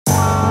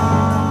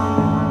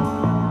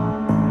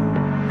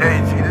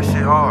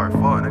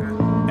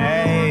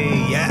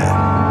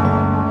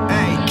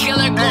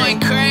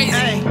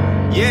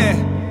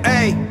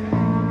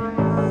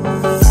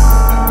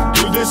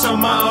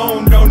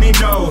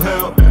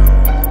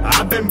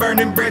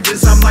burning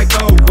bridges, I'm like,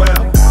 oh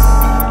well.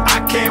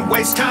 I can't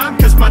waste time,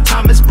 cause my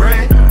time is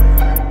bread.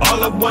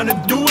 All I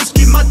wanna do is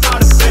keep my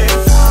daughter fed.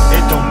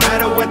 It don't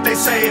matter what they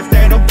say if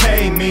they don't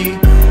pay me.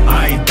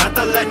 I ain't about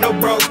to let no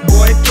broke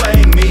boy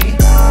play me.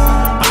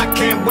 I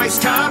can't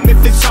waste time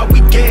if it's all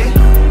we get.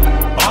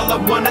 All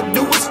I wanna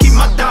do is keep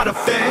my daughter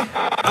fed.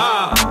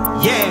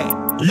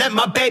 Yeah, let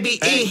my baby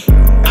eat.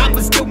 I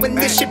was doing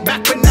this shit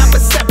back when I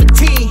was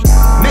 17.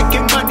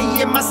 Making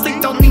money in my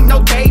sleep, don't need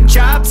no day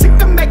job.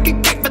 Sick of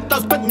making cake for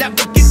those, but never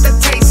get the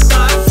taste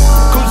of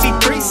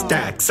Cruize 3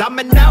 stacks, I'm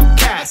an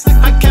outcast.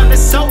 I count it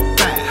so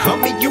fat,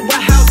 homie, you a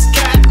house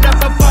cat.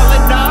 Never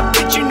falling off,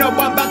 bitch, you know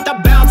I'm about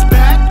to bounce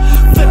back.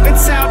 Flipping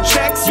sound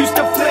checks, used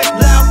to flip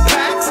loud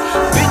packs.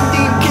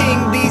 Bending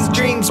king, these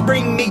dreams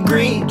bring me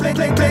green.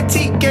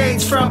 Plenty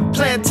gains from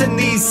planting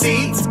these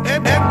seeds.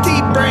 Empty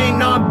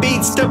brain on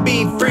beats to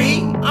be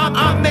free.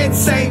 I'm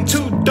insane to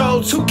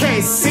those who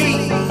can't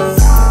see.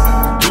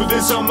 Do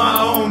this on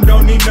my own,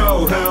 don't need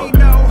no help.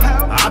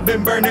 I've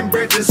been burning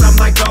bridges, I'm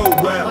like, oh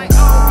well.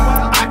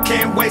 I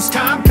can't waste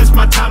time, cause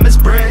my time is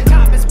bread.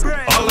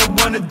 All I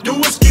wanna do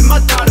is keep my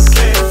daughter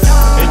fed.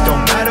 It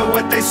don't matter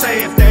what they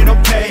say if they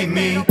don't pay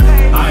me.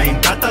 I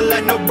ain't about to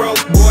let no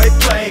broke boy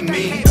play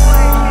me.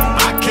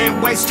 I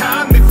can't waste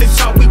time if it's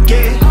all we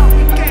get.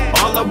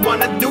 All I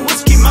wanna do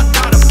is keep my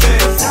daughter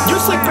fed. You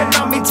sleeping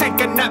on me, take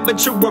a nap,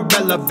 but you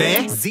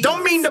irrelevant.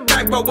 Don't mean to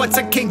brag, but what's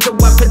a king to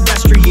a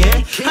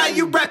pedestrian? How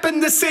you rapping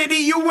the city,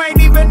 you ain't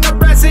even a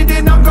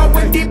resident. I'm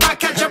going deep, I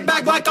catch a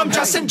bag like I'm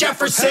Justin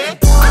Jefferson.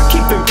 I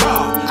keep it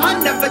raw,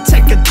 I never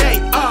take a day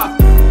off.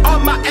 All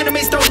my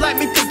enemies don't let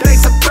me think they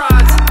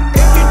surprised.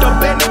 If you don't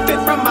benefit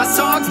from my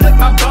songs, lick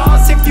my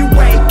balls. If you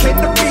ain't kin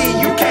to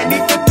me, you can't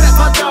even pet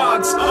my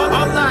dogs.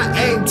 All I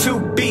aim to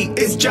be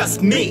is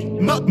just me.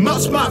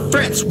 Most my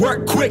friends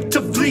work quick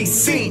to flee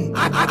scene.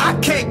 I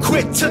can't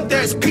quit till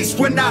there's peace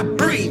when I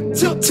breathe.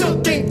 Till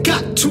they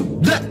got to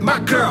let my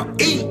girl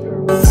eat.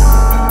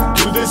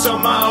 Do this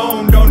on my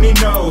own, don't need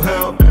no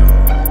help.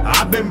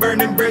 I've been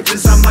burning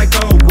bridges, I'm like,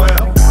 oh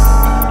well.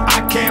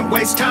 I can't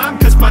waste time,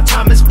 cause my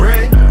time is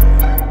bread.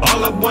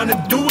 All I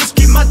wanna do is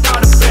keep my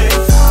daughter fed.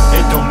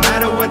 It don't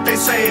matter what they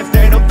say if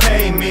they don't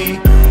pay me.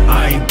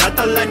 I ain't about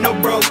to let no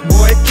broke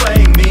boy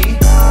play me.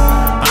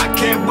 I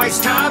can't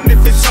waste time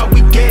if it's all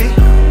we get.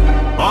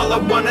 All I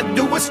wanna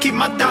do is keep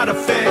my daughter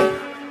fed.